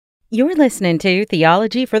You're listening to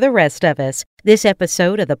Theology for the Rest of Us. This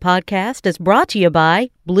episode of the podcast is brought to you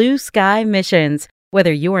by Blue Sky Missions.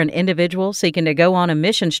 Whether you're an individual seeking to go on a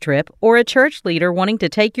missions trip or a church leader wanting to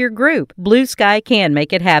take your group, Blue Sky can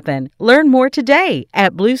make it happen. Learn more today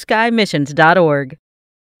at blueskymissions.org.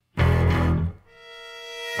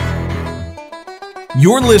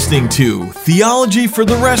 You're listening to Theology for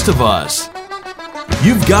the Rest of Us.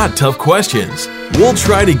 You've got tough questions. We'll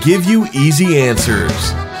try to give you easy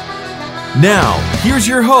answers. Now, here's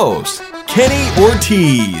your host, Kenny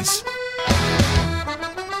Ortiz.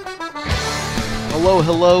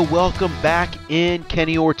 Hello. Welcome back in.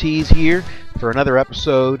 Kenny Ortiz here for another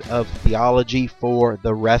episode of Theology for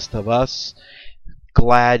the Rest of Us.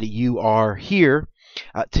 Glad you are here.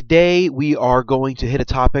 Today we are going to hit a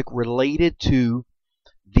topic related to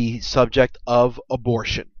the subject of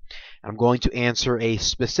abortion. I'm going to answer a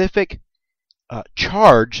specific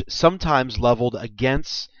charge sometimes leveled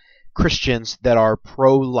against Christians that are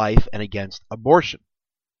pro-life and against abortion.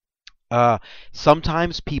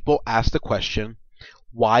 Sometimes people ask the question,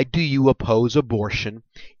 why do you oppose abortion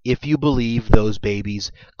if you believe those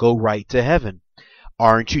babies go right to heaven?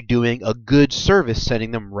 Aren't you doing a good service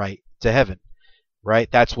sending them right to heaven? Right?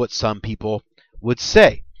 That's what some people would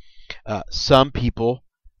say. Some people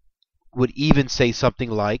would even say something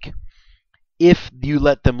like, if you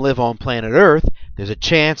let them live on planet Earth, there's a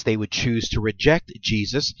chance they would choose to reject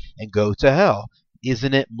Jesus and go to hell.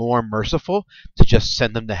 Isn't it more merciful to just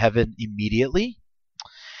send them to heaven immediately?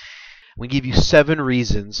 I'm going to give you 7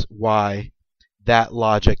 reasons why that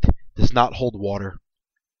logic does not hold water.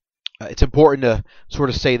 It's important to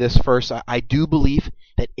sort of say this first. I do believe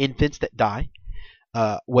that infants that die,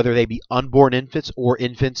 whether they be unborn infants or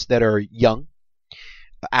infants that are young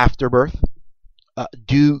after birth,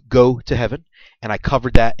 do go to heaven. And I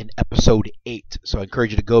covered that in episode 8. So I encourage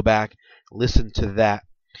you to go back, listen to that.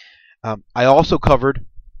 I also covered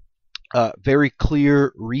very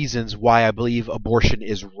clear reasons why I believe abortion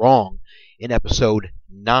is wrong in episode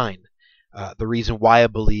 9. The reason why I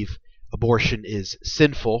believe abortion is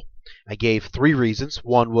sinful, I gave 3 reasons.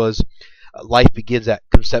 One was life begins at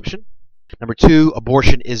conception. Number 2,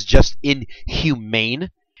 abortion is just inhumane.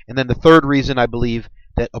 And then the third reason I believe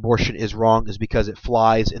that abortion is wrong is because it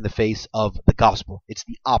flies in the face of the gospel. It's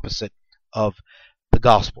the opposite of the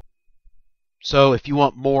gospel. So if you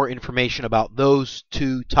want more information about those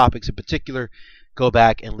 2 topics in particular, go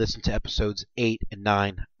back and listen to episodes 8 and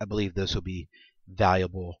 9. I believe those will be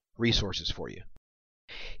valuable resources for you.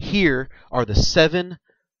 Here are the 7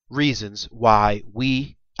 reasons why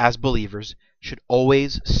we as believers should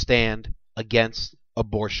always stand against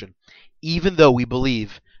abortion, even though we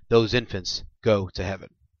believe those infants go to heaven.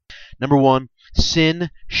 Number 1,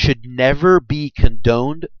 sin should never be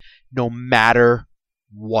condoned no matter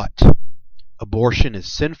what. Abortion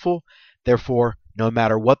is sinful, therefore, no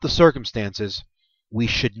matter what the circumstances, we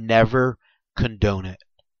should never condone it,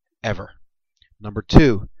 ever. Number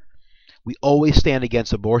 2, we always stand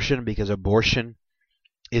against abortion because abortion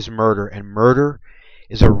is murder, and murder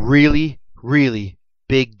is a really, really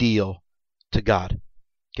big deal to God.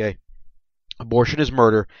 Okay? Abortion is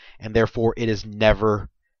murder, and therefore it is never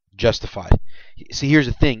justified. See, here's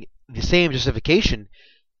the thing. The same justification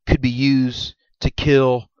could be used to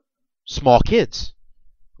kill small kids,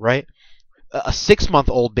 right? A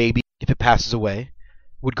 6-month-old baby, if it passes away,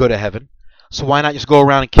 would go to heaven. So why not just go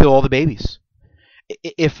around and kill all the babies?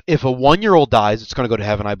 If a 1-year-old dies, it's going to go to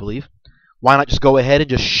heaven, I believe. Why not just go ahead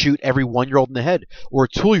and just shoot every 1-year-old in the head, or a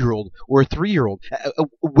 2-year-old, or a 3-year-old?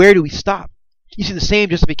 Where do we stop? You see, the same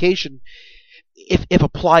justification, if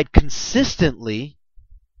applied consistently,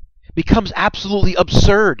 becomes absolutely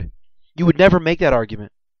absurd. You would never make that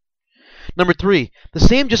argument. Number 3, the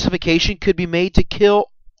same justification could be made to kill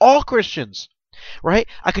all Christians, right?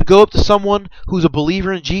 I could go up to someone who's a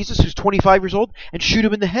believer in Jesus, who's 25 years old, and shoot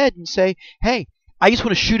him in the head and say, hey, I just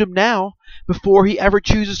want to shoot him now before he ever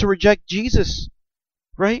chooses to reject Jesus,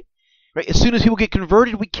 right? As soon as people get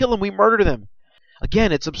converted, we kill them, we murder them.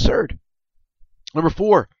 Again, it's absurd. Number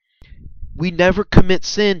 4, we never commit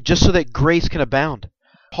sin just so that grace can abound.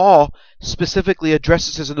 Paul specifically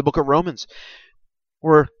addresses this in the book of Romans,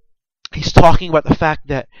 where he's talking about the fact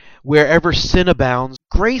that wherever sin abounds,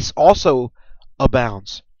 grace also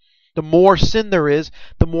abounds. The more sin there is,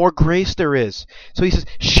 the more grace there is. So he says,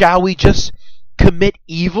 shall we just commit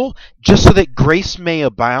evil just so that grace may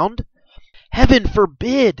abound? Heaven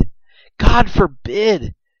forbid. God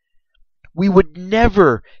forbid. We would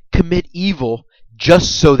never commit evil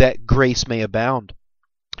just so that grace may abound.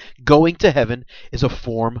 Going to heaven is a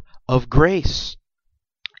form of grace.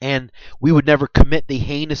 And we would never commit the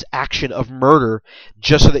heinous action of murder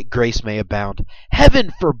just so that grace may abound.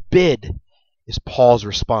 Heaven forbid, is Paul's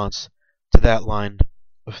response to that line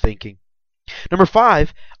of thinking. Number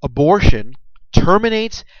 5, abortion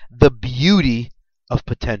terminates the beauty of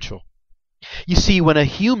potential. You see, when a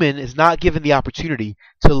human is not given the opportunity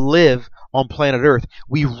to live on planet Earth,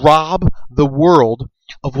 we rob the world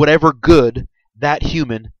of whatever good that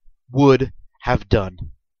human would have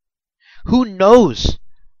done. Who knows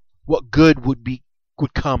what good would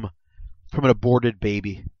come from an aborted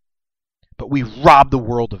baby? But we rob the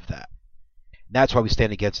world of that. And that's why we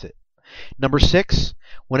stand against it. Number 6,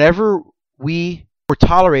 whenever we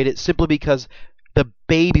tolerate it simply because the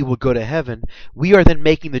baby will go to heaven, we are then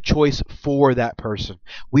making the choice for that person.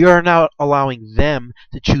 We are not allowing them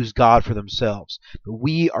to choose God for themselves, but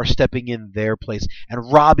we are stepping in their place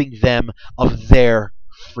and robbing them of their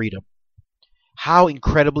freedom. How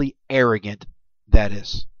incredibly arrogant that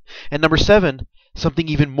is. And number 7, something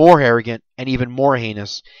even more arrogant and even more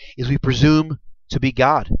heinous, is we presume to be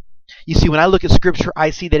God. You see, when I look at Scripture, I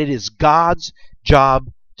see that it is God's job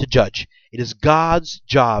to judge. It is God's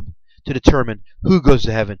job to determine who goes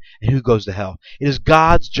to heaven and who goes to hell. It is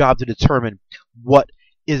God's job to determine what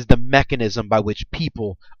is the mechanism by which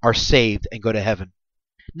people are saved and go to heaven.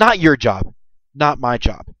 Not your job, not my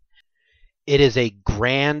job. It is a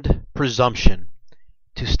grand presumption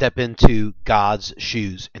to step into God's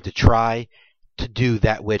shoes and to try to do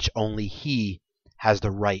that which only He has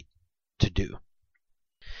the right to do.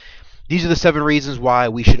 These are the 7 reasons why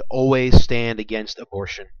we should always stand against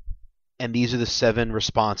abortion. And these are the 7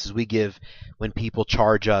 responses we give when people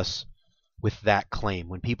charge us with that claim.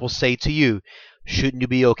 When people say to you, shouldn't you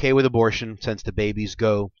be okay with abortion since the babies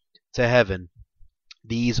go to heaven?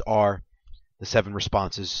 These are the 7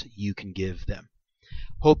 responses you can give them.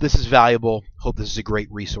 Hope this is valuable. Hope this is a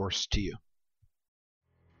great resource to you.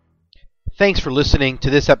 Thanks for listening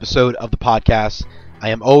to this episode of the podcast. I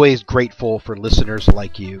am always grateful for listeners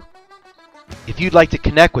like you. If you'd like to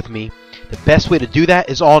connect with me, the best way to do that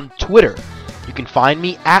is on Twitter. You can find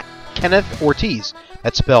me at Kenneth Ortiz.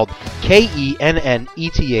 That's spelled KENNETHORTIZ,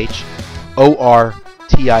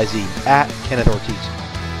 at Kenneth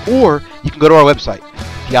Ortiz. Or you can go to our website,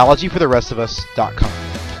 theologyfortherestofus.com.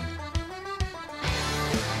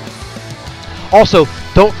 Also,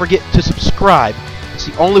 don't forget to subscribe. It's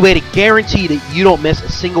the only way to guarantee that you don't miss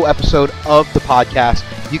a single episode of the podcast.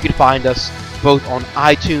 You can find us both on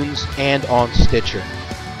iTunes and on Stitcher.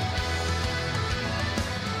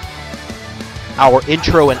 Our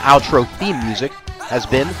intro and outro theme music has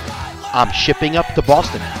been I'm Shipping Up to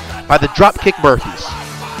Boston by the Dropkick Murphys.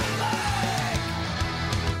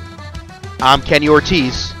 I'm Kenny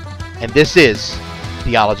Ortiz, and this is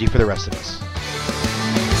Theology for the Rest of Us.